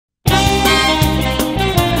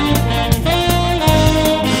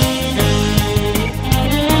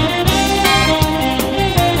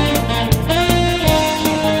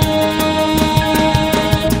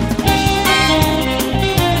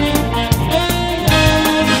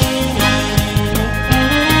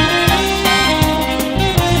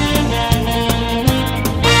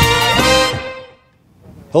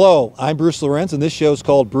Hello, I'm Bruce Lorincz, and this show is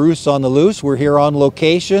called Bruce on the Loose. We're here on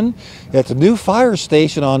location at the new fire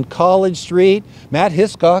station on College Street. Matt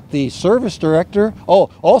Hiscock, the service director,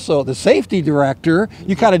 also the safety director.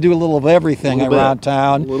 You kind of do a little of everything around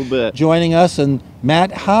town. A little bit. Joining us. And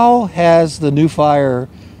Matt, how has the new fire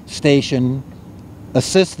station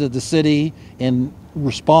assisted the city in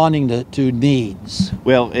responding to needs?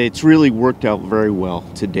 Well, it's really worked out very well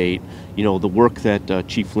to date. You know, the work that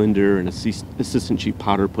Chief Linder and Assistant Chief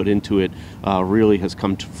Potter put into it really has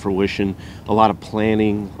come to fruition. A lot of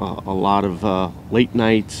planning, a lot of late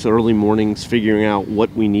nights, early mornings, figuring out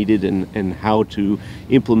what we needed and how to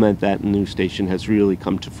implement that in the new station has really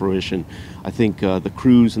come to fruition. I think the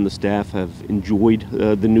crews and the staff have enjoyed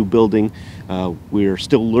the new building. We're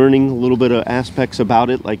still learning a little bit of aspects about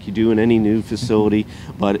it, like you do in any new facility,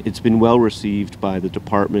 but it's been well received by the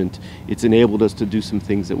department. It's enabled us to do some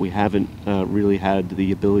things that we haven't really had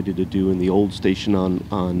the ability to do in the old station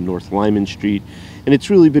on North Lyman Street. And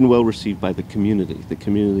it's really been well received by the community. The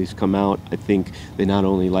community's come out. I think they not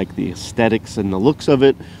only like the aesthetics and the looks of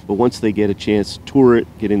it, but once they get a chance to tour it,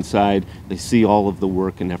 get inside, they see all of the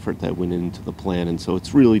work and effort that went into the plan. And so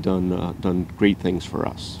it's really done great things for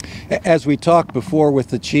us. As we talked before with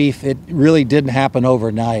the chief, it really didn't happen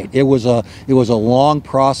overnight. It was a long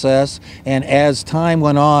process, and as time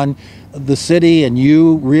went on, the city and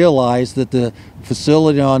you realized that the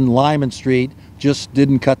facility on Lyman Street just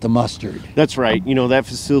didn't cut the mustard. That's right. You know, that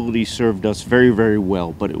facility served us very, very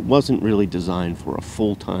well, but it wasn't really designed for a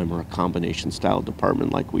full-time or a combination style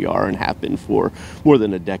department like we are and have been for more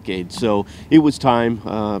than a decade. So it was time.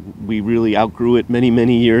 We really outgrew it many,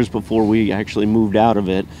 many years before we actually moved out of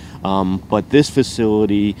it. But this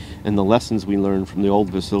facility and the lessons we learned from the old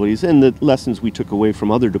facilities and the lessons we took away from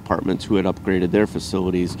other departments who had upgraded their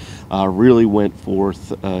facilities really went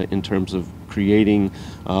forth in terms of creating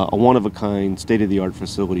a one-of-a-kind, state-of-the-art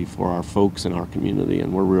facility for our folks and our community,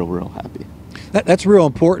 and we're real happy. That's real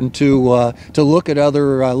important to look at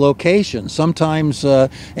other locations. Sometimes,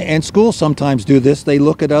 and schools sometimes do this, they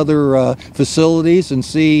look at other facilities and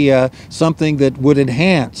see something that would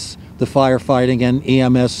enhance the firefighting and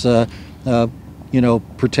EMS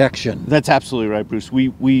protection. That's absolutely right, Bruce.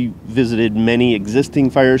 We visited many existing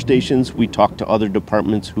fire stations. We talked to other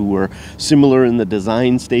departments who were similar in the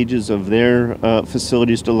design stages of their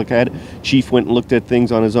facilities to look at. Chief went and looked at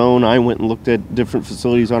things on his own. I went and looked at different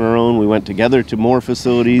facilities on our own. We went together to more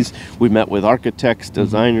facilities. We met with architects,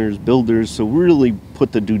 designers, builders, so really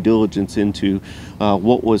put the due diligence into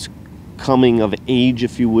what was coming of age,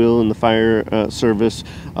 if you will, in the fire service,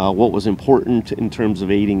 what was important in terms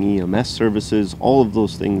of aiding EMS services. All of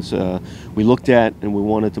those things we looked at and we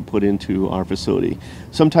wanted to put into our facility.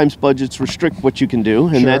 Sometimes budgets restrict what you can do,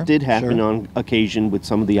 and that did happen on occasion with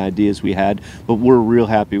some of the ideas we had, but we're real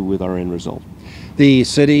happy with our end result. The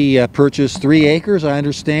city purchased 3 acres, I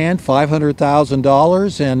understand,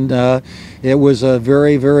 $500,000, and it was a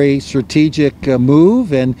very, very strategic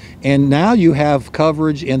move. And now you have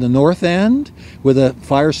coverage in the north end with a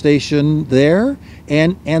fire station there,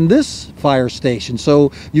 and this fire station.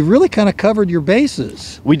 So you've really kind of covered your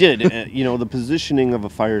bases. We did. You know, the positioning of a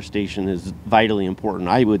fire station is vitally important.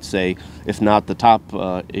 I would say, if not the top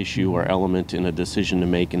issue or element in a decision to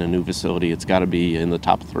make in a new facility, it's got to be in the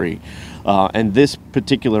top 3. And this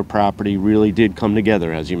particular property really did come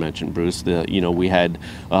together, as you mentioned, Bruce. We had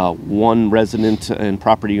one resident and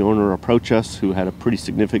property owner approach us who had a pretty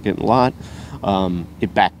significant lot.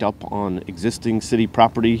 It backed up on existing city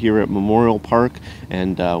property here at Memorial Park,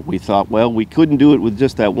 and we thought, well, we couldn't do it with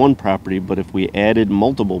just that one property, but if we added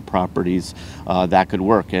multiple properties, that could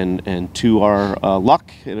work. And to our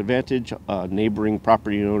luck and advantage, neighboring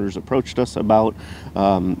property owners approached us about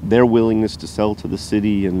their willingness to sell to the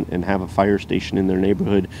city and have a fire station in their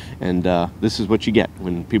neighborhood. And this is what you get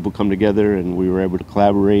when people come together, and we were able to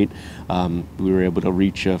collaborate. We were able to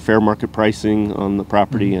reach fair market pricing on the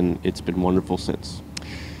property, and it's been wonderful since.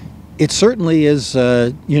 It certainly is,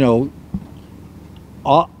 a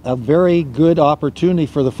very good opportunity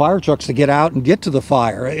for the fire trucks to get out and get to the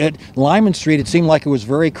fire. At Lyman Street, it seemed like it was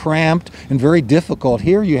very cramped and very difficult.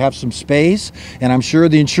 Here you have some space, and I'm sure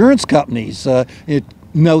the insurance companies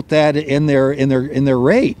note that in their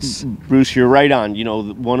rates. Bruce, you're right on. You know,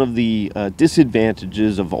 one of the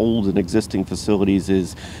disadvantages of old and existing facilities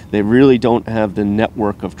is they really don't have the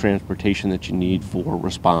network of transportation that you need for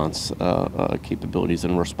response capabilities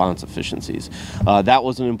and response efficiencies. That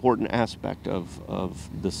was an important aspect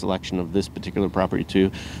of the selection of this particular property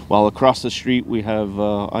too. While across the street we have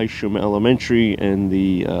Isham Elementary and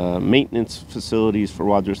the maintenance facilities for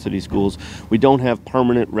Wadsworth City Schools, we don't have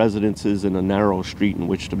permanent residences in a narrow street in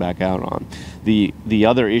which to back out on. The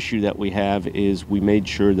other issue that we have is we made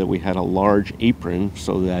sure that we had a large apron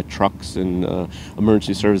so that trucks and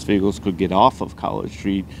emergency service vehicles could get off of College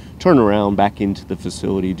Street, turn around back into the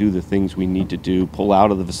facility, do the things we need to do, pull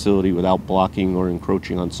out of the facility without blocking or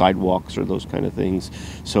encroaching on sidewalks or those kind of things.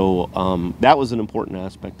 So that was an important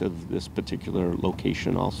aspect of this particular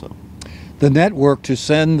location also. The network to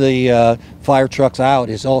send the fire trucks out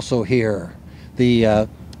is also here. The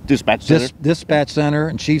dispatch center,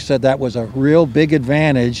 and Chief said that was a real big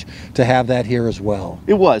advantage to have that here as well.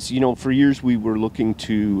 It was. You know, for years we were looking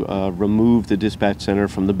to remove the dispatch center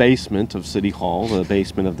from the basement of City Hall, the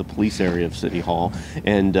basement of the police area of City Hall,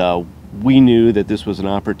 and we knew that this was an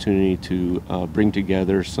opportunity to bring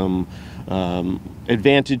together some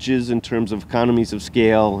advantages in terms of economies of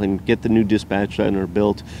scale and get the new dispatch center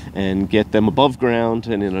built and get them above ground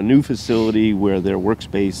and in a new facility where their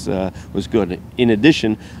workspace was good. In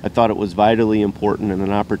addition, I thought it was vitally important and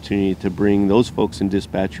an opportunity to bring those folks in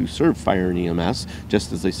dispatch who serve fire and EMS,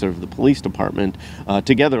 just as they serve the police department,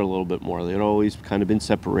 together a little bit more. They'd always kind of been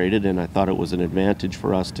separated, and I thought it was an advantage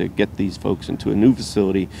for us to get these folks into a new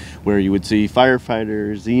facility where you would see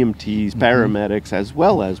firefighters, EMTs, paramedics, as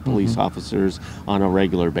well as police officers on a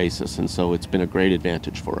regular basis, and so it's been a great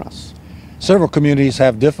advantage for us. Several communities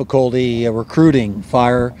have difficulty recruiting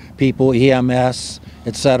fire people, EMS,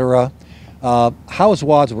 etc. How is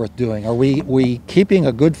Wadsworth doing? Are we keeping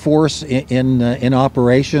a good force in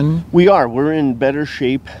operation? We are. We're in better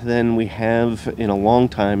shape than we have in a long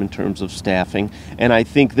time in terms of staffing, and I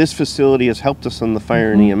think this facility has helped us on the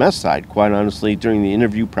fire and EMS side. Quite honestly, during the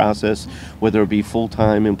interview process, whether it be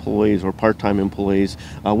full-time employees or part-time employees,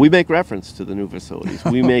 we make reference to the new facilities.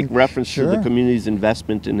 We make reference to the community's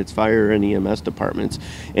investment in its fire and EMS departments,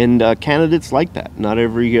 and candidates like that. Not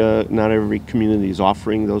every community is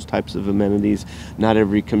offering those types of amenities. Not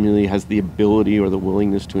every community has the ability or the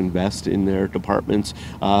willingness to invest in their departments.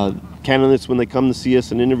 Candidates, when they come to see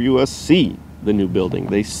us and interview us, see the new building.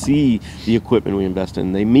 They see the equipment we invest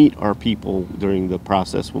in. They meet our people during the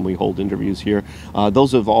process when we hold interviews here.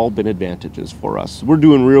 Those have all been advantages for us. We're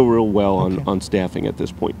doing real well on staffing at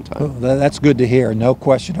this point in time. Well, that's good to hear, no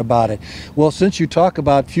question about it. Well, since you talk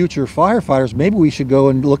about future firefighters, maybe we should go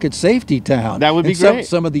and look at Safety Town. That would be great.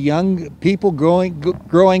 Some of the young people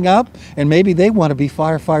growing up, and maybe they want to be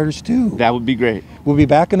firefighters too. That would be great. We'll be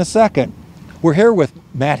back in a second. We're here with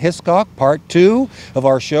Matt Hiscock, part 2 of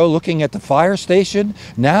our show, looking at the fire station,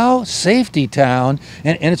 now Safety Town,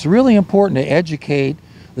 and it's really important to educate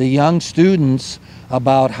the young students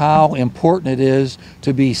about how important it is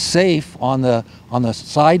to be safe on the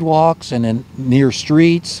sidewalks and in near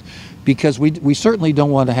streets, because we certainly don't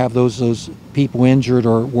want to have those people injured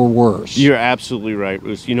or worse. You're absolutely right,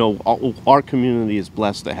 Bruce. You know, our community is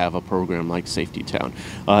blessed to have a program like Safety Town.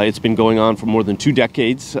 It's been going on for more than 2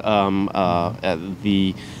 decades.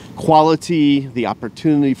 The quality, the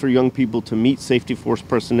opportunity for young people to meet safety force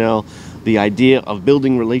personnel, the idea of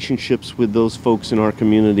building relationships with those folks in our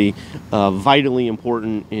community, vitally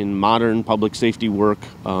important in modern public safety work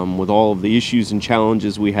with all of the issues and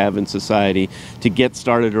challenges we have in society, to get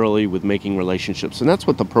started early with making relationships. And that's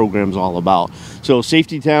what the program's all about. So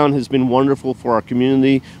Safety Town has been wonderful for our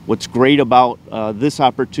community. What's great about this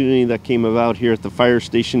opportunity that came about here at the fire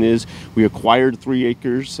station is we acquired 3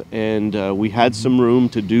 acres, and we had some room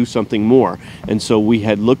to do something more. And so we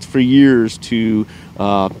had looked for years to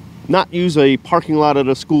not use a parking lot at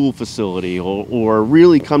a school facility, or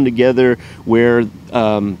really come together where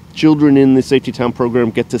children in the Safety Town program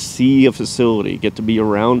get to see a facility, get to be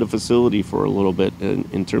around a facility for a little bit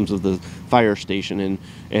in terms of the fire station.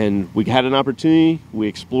 And we had an opportunity, we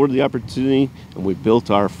explored the opportunity, and we built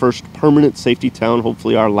our first permanent Safety Town,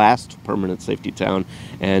 hopefully our last permanent Safety Town.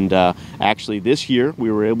 And actually this year we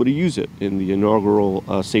were able to use it in the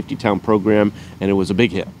inaugural Safety Town program, and it was a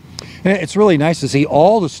big hit. And it's really nice to see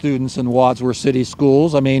all the students in Wadsworth City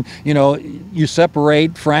Schools. I mean, you know, you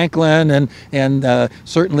separate Franklin and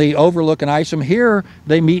certainly Overlook and Isham. Here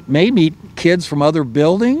they may meet kids from other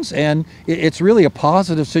buildings, and it's really a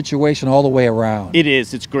positive situation all the way around. It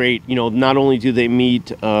is. It's great. You know, not only do they meet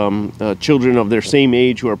children of their same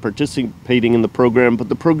age who are participating in the program, but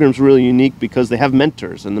the program's really unique because they have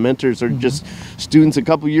mentors, and the mentors are just students a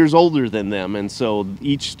couple years older than them, and so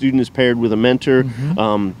each student is paired with a mentor.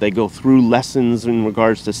 They go through lessons in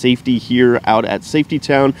regards to safety here out at Safety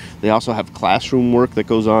Town. They also have classroom work that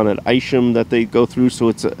goes on at Isham that they go through, so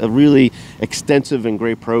it's a really extensive and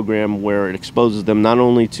great program where it exposes them not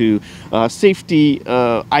only to safety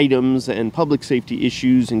items and public safety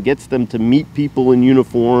issues, and gets them to meet people in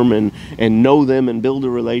uniform and know them and build a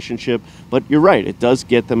relationship, but you're right, it does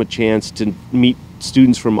get them a chance to meet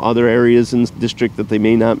students from other areas in the district that they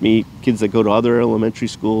may not meet, kids that go to other elementary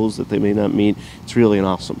schools that they may not meet. It's really an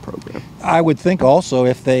awesome program. I would think also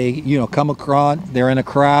if they, come across, they're in a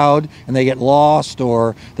crowd and they get lost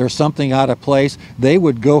or there's something out of place, they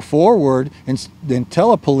would go forward and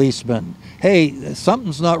tell a policeman, hey,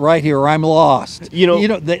 something's not right here, or I'm lost.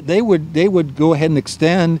 They would go ahead and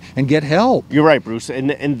extend and get help. You're right, Bruce,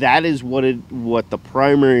 and that is what the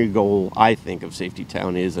primary goal, I think, of Safety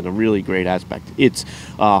Town is, and a really great aspect. It's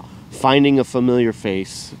finding a familiar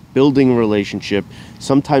face, building a relationship.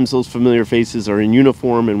 Sometimes those familiar faces are in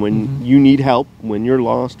uniform, and when you need help, when you're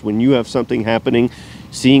lost, when you have something happening,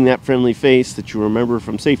 seeing that friendly face that you remember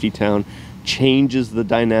from Safety Town changes the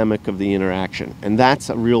dynamic of the interaction, and that's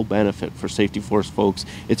a real benefit for safety force folks.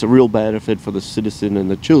 It's a real benefit for the citizen and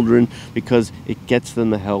the children because it gets them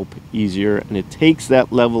the help easier, and it takes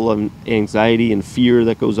that level of anxiety and fear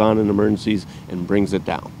that goes on in emergencies and brings it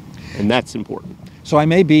down, and that's important. So I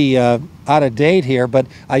may be out of date here, but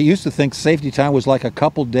I used to think Safety Town was like a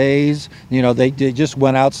couple days. They just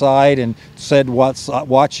went outside and said,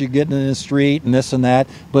 watch you getting in the street and this and that,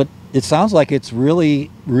 but it sounds like it's really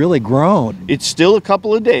grown. It's still a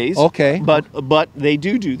couple of days. Okay. But they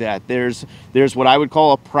do that. There's what I would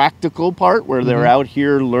call a practical part where they're out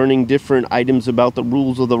here learning different items about the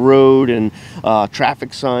rules of the road and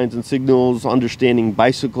traffic signs and signals, understanding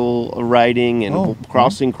bicycle riding and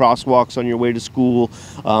crossing crosswalks on your way to school.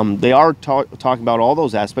 They are talking about all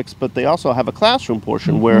those aspects, but they also have a classroom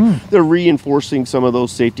portion where they're reinforcing some of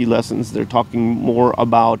those safety lessons. They're talking more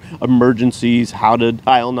about emergencies, how to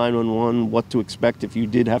dial 911, what to expect if you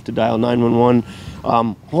did have to dial 911, a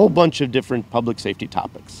whole bunch of different public safety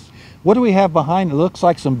topics. What do we have behind? It looks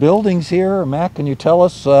like some buildings here. Matt, can you tell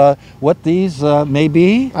us what these may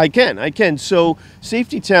be? I can. So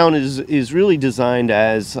Safety Town is really designed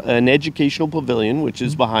as an educational pavilion, which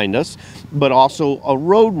is behind us, but also a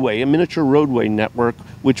miniature roadway network,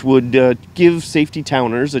 which would give Safety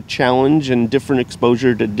Towners a challenge and different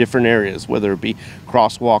exposure to different areas, whether it be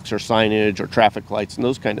crosswalks or signage or traffic lights and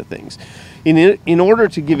those kind of things. In order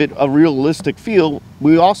to give it a realistic feel,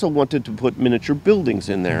 we also wanted to put miniature buildings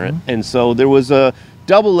in there. And so there was a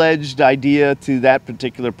double-edged idea to that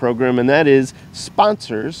particular program, and that is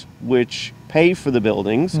sponsors, which pay for the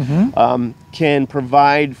buildings, can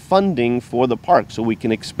provide funding for the park so we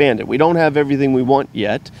can expand it. We don't have everything we want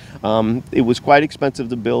yet. It was quite expensive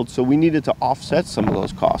to build, so we needed to offset some of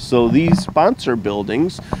those costs. So these sponsor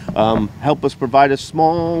buildings help us provide a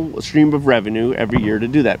small stream of revenue every year to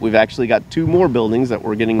do that. We've actually got 2 more buildings that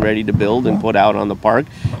we're getting ready to build and put out on the park,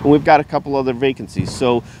 and we've got a couple other vacancies.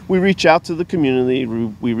 So we reach out to the community,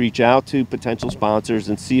 we reach out to potential sponsors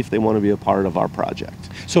and see if they want to be a part of our project.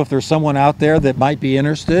 So if there's someone out there that might be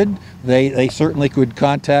interested, they certainly could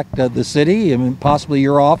contact the city and possibly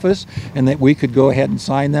your office, and that we could go ahead and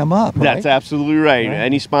sign them up. Right? That's absolutely right.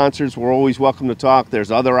 Any sponsors, we're always welcome to talk. There's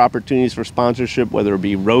other opportunities for sponsorship, whether it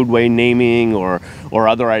be roadway naming or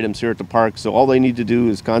other items here at the park. So all they need to do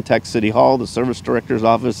is contact City Hall, the service director's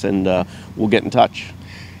office, and we'll get in touch.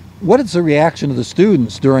 What is the reaction of the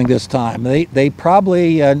students during this time? They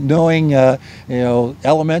probably, knowing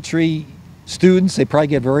elementary students, they probably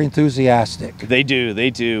get very enthusiastic. They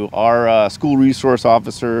do. Our school resource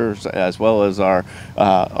officers, as well as our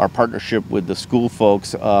partnership with the school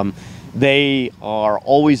folks, they are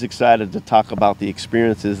always excited to talk about the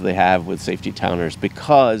experiences they have with Safety Towners,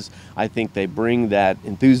 because I think they bring that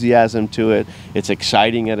enthusiasm to it. It's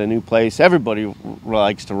exciting at a new place. Everybody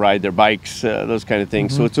likes to ride their bikes, those kind of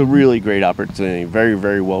things. So it's a really great opportunity. Very,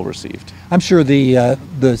 very well received. I'm sure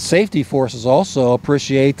the safety forces also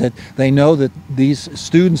appreciate that. They know that these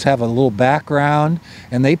students have a little background,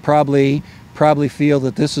 and they probably feel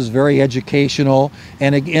that this is very educational,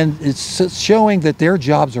 and again, it's showing that their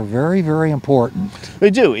jobs are very, very important.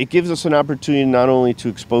 They do. It gives us an opportunity not only to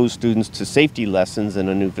expose students to safety lessons in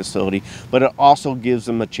a new facility, but it also gives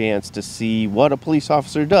them a chance to see what a police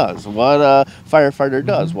officer does, what a firefighter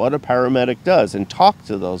does, what a paramedic does, and talk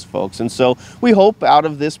to those folks. And so we hope out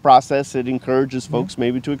of this process it encourages folks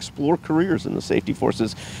maybe to explore careers in the safety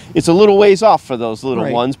forces. It's a little ways off for those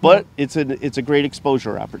little ones, but it's a great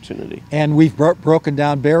exposure opportunity. And we've broken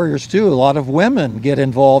down barriers too. A lot of women get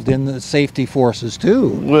involved in the safety forces too.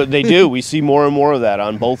 Well, they do. We see more and more of that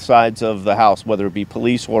on both sides of the house, whether it be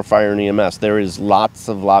police or fire and EMS. There is lots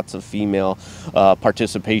of female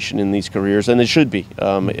participation in these careers, and it should be.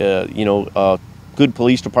 Good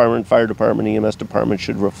police department, fire department, EMS department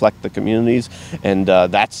should reflect the communities, and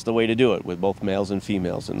that's the way to do it, with both males and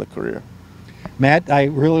females in the career. Matt, I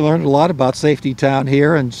really learned a lot about Safety Town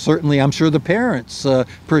here, and certainly I'm sure the parents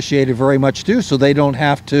appreciate it very much too, so they don't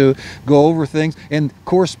have to go over things. And of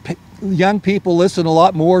course, young people listen a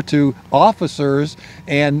lot more to officers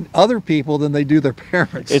and other people than they do their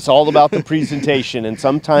parents. It's all about the presentation, and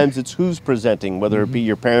sometimes it's who's presenting, whether it be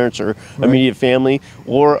your parents or immediate family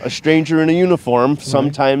or a stranger in a uniform.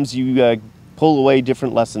 Sometimes you pull away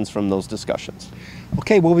different lessons from those discussions.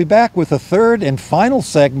 Okay, we'll be back with the third and final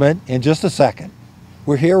segment in just a second.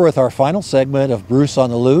 We're here with our final segment of Bruce on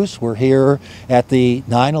the Loose. We're here at the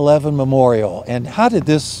 9/11 Memorial. And how did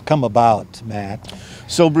this come about, Matt?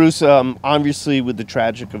 So, Bruce, obviously with the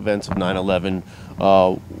tragic events of 9/11,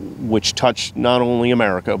 which touched not only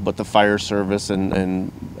America, but the fire service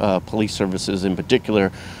and police services in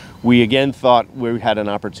particular, we again thought we had an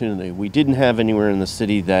opportunity. We didn't have anywhere in the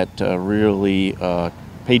city that really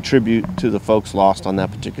paid tribute to the folks lost on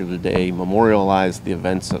that particular day, memorialized the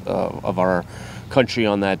events of our country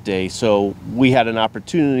on that day. So we had an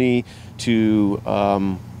opportunity to,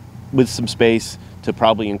 with some space, to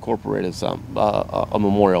probably incorporate a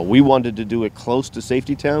memorial. We wanted to do it close to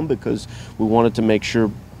Safety Town because we wanted to make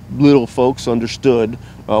sure little folks understood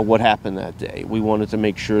what happened that day. We wanted to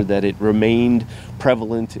make sure that it remained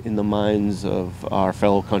prevalent in the minds of our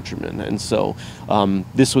fellow countrymen. And so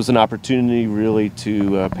this was an opportunity really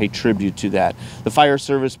to pay tribute to that. The fire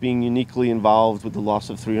service being uniquely involved with the loss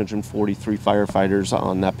of 343 firefighters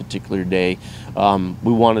on that particular day,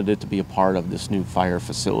 we wanted it to be a part of this new fire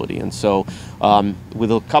facility. And so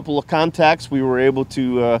with a couple of contacts, we were able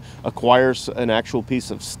to acquire an actual piece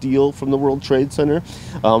of steel from the World Trade Center.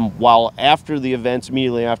 While after the events,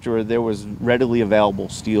 immediately after, there was readily available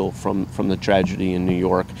steel from the tragedy in New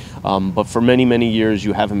York. But for many, many years,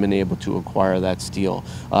 you haven't been able to acquire that steel.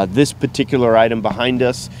 This particular item behind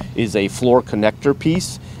us is a floor connector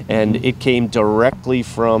piece, and it came directly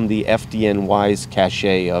from the FDNY's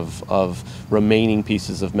cache of remaining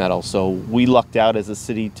pieces of metal. So we lucked out as a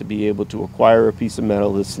city to be able to acquire a piece of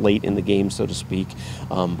metal this late in the game, so to speak.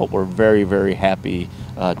 But we're very, very happy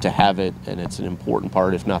to have it, and it's an important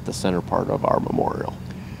part, if not the center part of our memorial.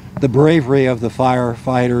 The bravery of the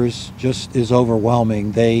firefighters just is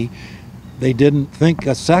overwhelming. They didn't think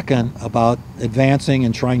a second about advancing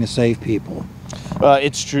and trying to save people.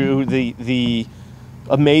 It's true. The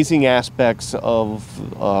amazing aspects of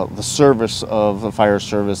the service of the fire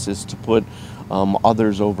service is to put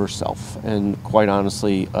others over self. And quite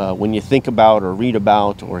honestly, when you think about or read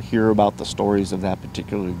about or hear about the stories of that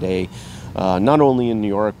particular day, not only in New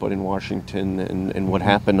York but in Washington and what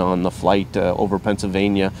happened on the flight over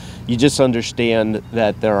Pennsylvania, you just understand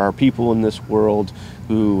that there are people in this world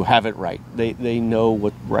who have it right. They know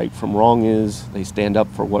what right from wrong is. They stand up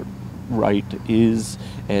for what right is,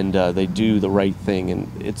 and they do the right thing. And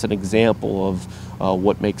it's an example of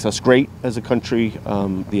what makes us great as a country.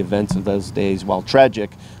 The events of those days, while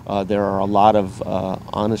tragic, there are a lot of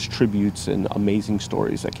honest tributes and amazing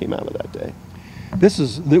stories that came out of that day.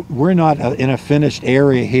 We're not in a finished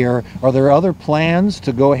area here. Are there other plans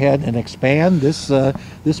to go ahead and expand this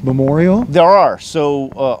memorial? There are.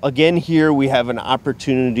 So again, here we have an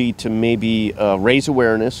opportunity to maybe raise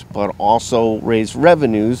awareness, but also raise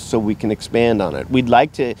revenues so we can expand on it. We'd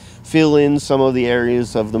like to fill in some of the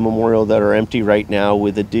areas of the memorial that are empty right now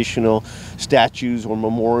with additional statues or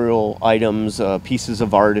memorial items, pieces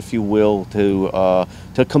of art, if you will,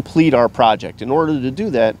 to complete our project. In order to do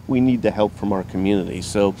that, we need the help from our community.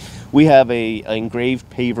 So we have an engraved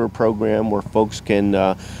paver program where folks can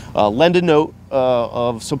lend a note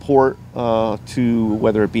of support to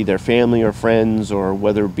whether it be their family or friends, or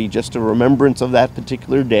whether it be just a remembrance of that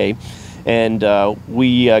particular day. And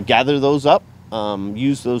we gather those up,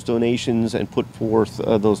 use those donations, and put forth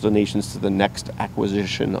those donations to the next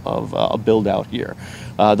acquisition of a build out here.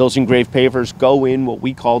 Those engraved pavers go in what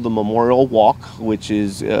we call the Memorial Walk, which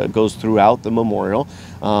goes throughout the memorial.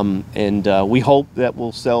 And we hope that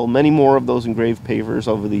we'll sell many more of those engraved pavers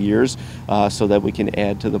over the years so that we can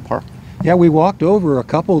add to the park. Yeah, we walked over a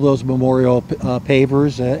couple of those memorial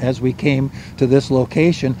pavers as we came to this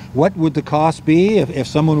location. What would the cost be if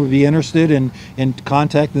someone would be interested in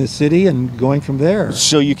contacting the city and going from there?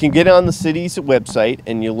 So you can get on the city's website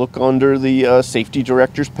and you look under the safety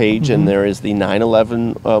director's page, and there is the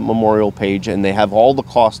 9/11 memorial page, and they have all the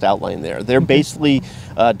cost outlined there. They're basically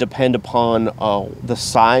depend upon the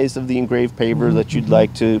size of the engraved paver that you'd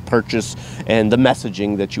like to purchase and the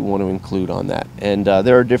messaging that you want to include on that. And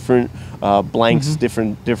there are different blanks,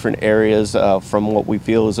 different areas from what we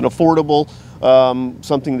feel is an affordable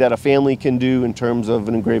something that a family can do in terms of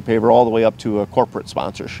an engraved paper, all the way up to a corporate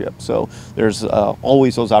sponsorship. So there's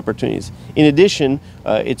always those opportunities. In addition,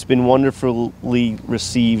 it's been wonderfully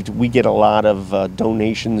received. We get a lot of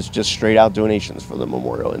donations, just straight out donations for the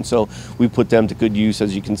memorial, and so we put them to good use,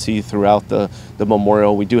 as you can see throughout the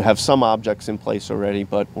memorial. We do have some objects in place already,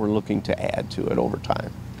 but we're looking to add to it over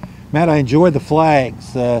time. Matt, I enjoy the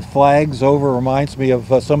flags. Flags over reminds me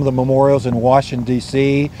of some of the memorials in Washington,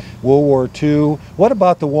 D.C., World War II. What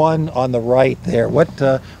about the one on the right there? What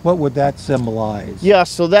would that symbolize? Yeah,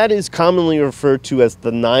 so that is commonly referred to as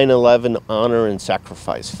the 9/11 Honor and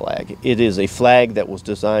Sacrifice flag. It is a flag that was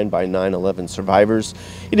designed by 9/11 survivors.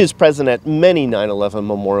 It is present at many 9/11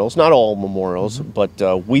 memorials, not all memorials, but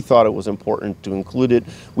we thought it was important to include it.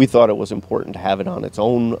 We thought it was important to have it on its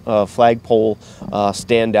own flagpole,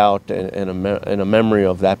 stand out in a memory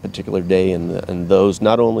of that particular day and those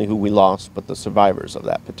not only who we lost, but the survivors of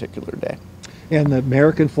that particular day. And the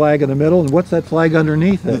American flag in the middle, and what's that flag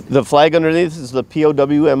underneath it? The flag underneath is the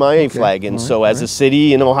POW-MIA flag, and so as a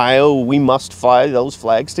city in Ohio, we must fly those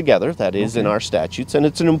flags together. That is in our statutes, and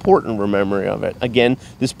it's an important memory of it. Again,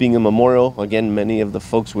 this being a memorial, again, many of the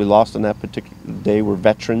folks we lost on that particular day were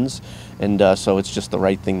veterans, and so it's just the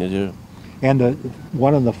right thing to do. And the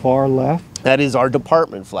one on the far left? That is our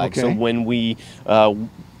department flag. So when we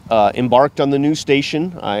embarked on the new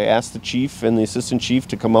station, I asked the chief and the assistant chief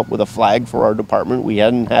to come up with a flag for our department. We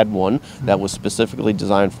hadn't had one that was specifically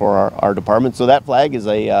designed for our department. So that flag is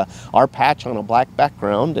our patch on a black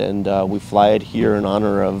background, and we fly it here in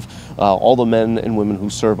honor of all the men and women who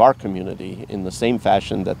serve our community in the same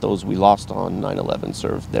fashion that those we lost on 9/11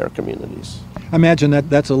 served their communities. I imagine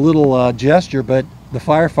that's a little gesture, but the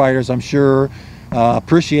firefighters, I'm sure,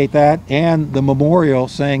 appreciate that, and the memorial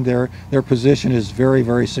saying their position is very,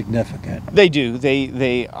 very significant. They do.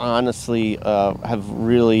 They honestly have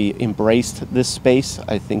really embraced this space.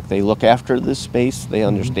 I think they look after this space. They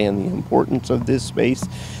understand the importance of this space,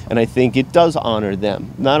 and I think it does honor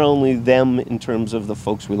them. Not only them in terms of the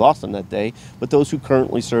folks we lost on that day, but those who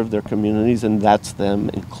currently serve their communities, and that's them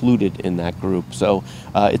included in that group. So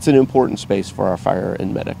it's an important space for our fire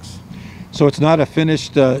and medics. So it's not a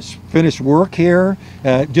finished work here,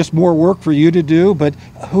 just more work for you to do, but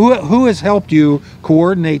who has helped you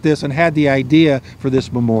coordinate this and had the idea for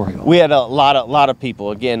this memorial? We had a lot of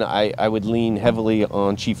people. Again, I would lean heavily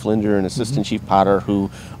on Chief Linder and Assistant Chief Potter, who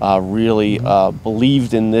really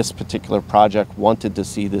believed in this particular project, wanted to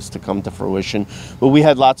see this to come to fruition. But we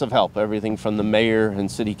had lots of help, everything from the mayor and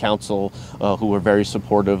city council, who were very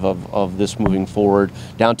supportive of this moving forward,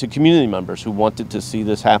 down to community members who wanted to see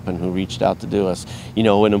this happen, who reached out to do us. You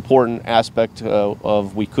know, an important aspect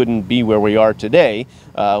of we couldn't be where we are today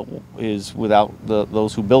is without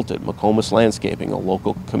those who built it. McComas Landscaping, a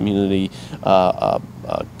local community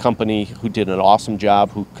company who did an awesome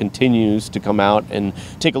job, who continues to come out and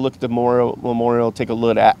take a look at the memorial, take a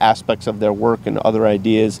look at aspects of their work and other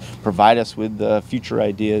ideas, provide us with future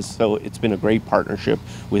ideas. So it's been a great partnership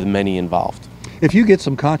with many involved. If you get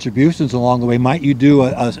some contributions along the way, might you do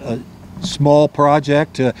a small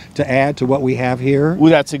project to add to what we have here?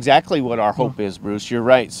 Well, that's exactly what our hope is, Bruce. You're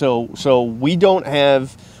right. So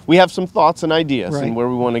we have some thoughts and ideas and where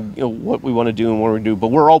we want to, what we want to do and what we do, but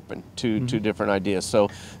we're open to different ideas.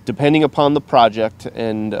 So depending upon the project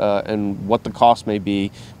and what the cost may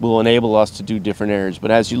be, will enable us to do different areas.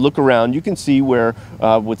 But as you look around, you can see where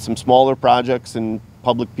with some smaller projects and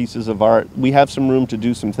public pieces of art, we have some room to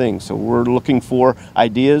do some things. So we're looking for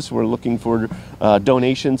ideas, we're looking for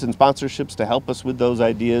donations and sponsorships to help us with those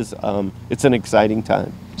ideas. It's an exciting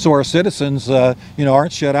time. So our citizens,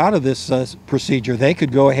 aren't shut out of this procedure. They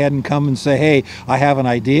could go ahead and come and say, hey, I have an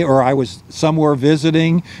idea, or I was somewhere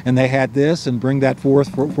visiting and they had this, and bring that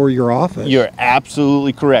forth for your office. You're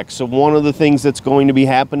absolutely correct. So one of the things that's going to be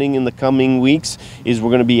happening in the coming weeks is we're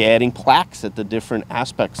going to be adding plaques at the different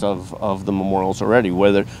aspects of the memorials already,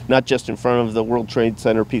 whether not just in front of the World Trade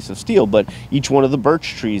Center piece of steel, but each one of the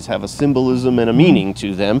birch trees have a symbolism and a meaning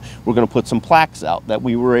to them. We're going to put some plaques out that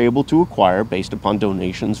we were able to acquire based upon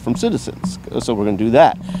donations from citizens. So we're going to do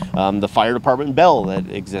that. The fire department bell that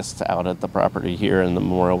exists out at the property here in the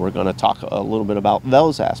memorial, we're going to talk a little bit about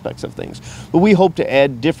those aspects of things. But we hope to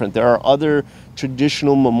add different. There are other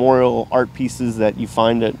traditional memorial art pieces that you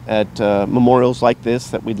find at memorials like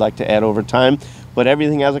this that we'd like to add over time, but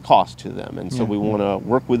everything has a cost to them, and so we want to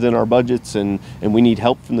work within our budgets, and we need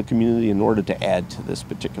help from the community in order to add to this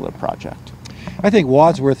particular project. I think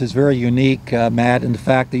Wadsworth is very unique, Matt, in the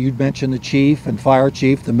fact that you mentioned the chief and fire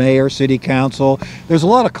chief, the mayor, city council. There's a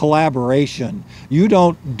lot of collaboration. You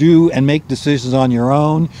don't do and make decisions on your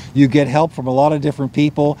own. You get help from a lot of different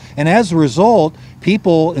people. And as a result,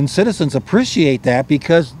 people and citizens appreciate that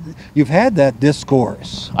because you've had that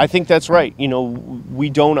discourse. I think that's right. You know, we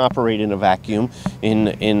don't operate in a vacuum.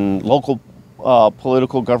 In local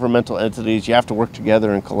political governmental entities, you have to work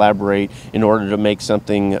together and collaborate in order to make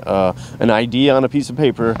something, an idea on a piece of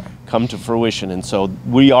paper, come to fruition. And so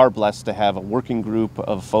we are blessed to have a working group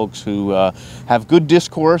of folks who have good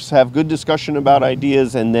discourse, have good discussion about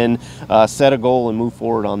ideas, and then set a goal and move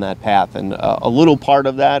forward on that path. And a little part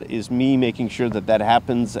of that is me making sure that that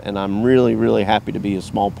happens, and I'm really, really happy to be a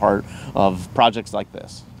small part of projects like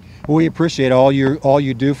this. We appreciate all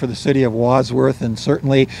you do for the city of Wadsworth, and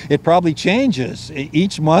certainly it probably changes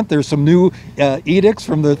each month. There's some new edicts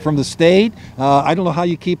from the state. I don't know how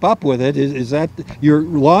you keep up with it. Is that your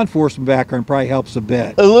law enforcement background probably helps a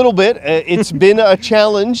bit? A little bit. It's been a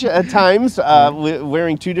challenge at times,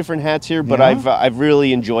 wearing two different hats here, but Yeah. I've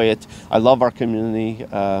really enjoyed it. I love our community.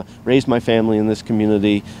 Raised my family in this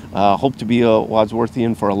community. Hope to be a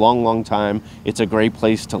Wadsworthian for a long, long time. It's a great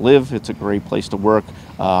place to live. It's a great place to work.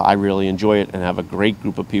 I really enjoy it and have a great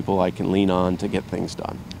group of people I can lean on to get things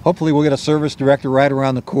done. Hopefully we'll get a service director right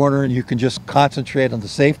around the corner and you can just concentrate on the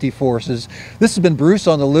safety forces. This has been Bruce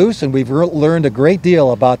on the Loose, and we've learned a great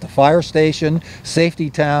deal about the fire station, Safety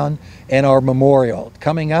Town, and our memorial.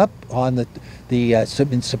 Coming up on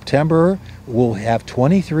in September, we'll have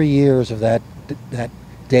 23 years of that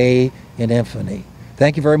day in infamy.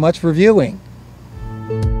 Thank you very much for viewing.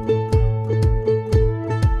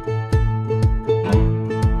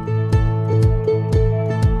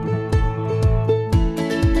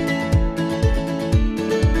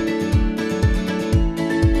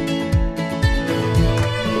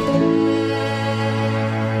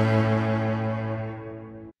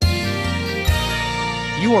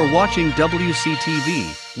 You are watching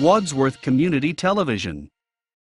WCTV, Wadsworth Community Television.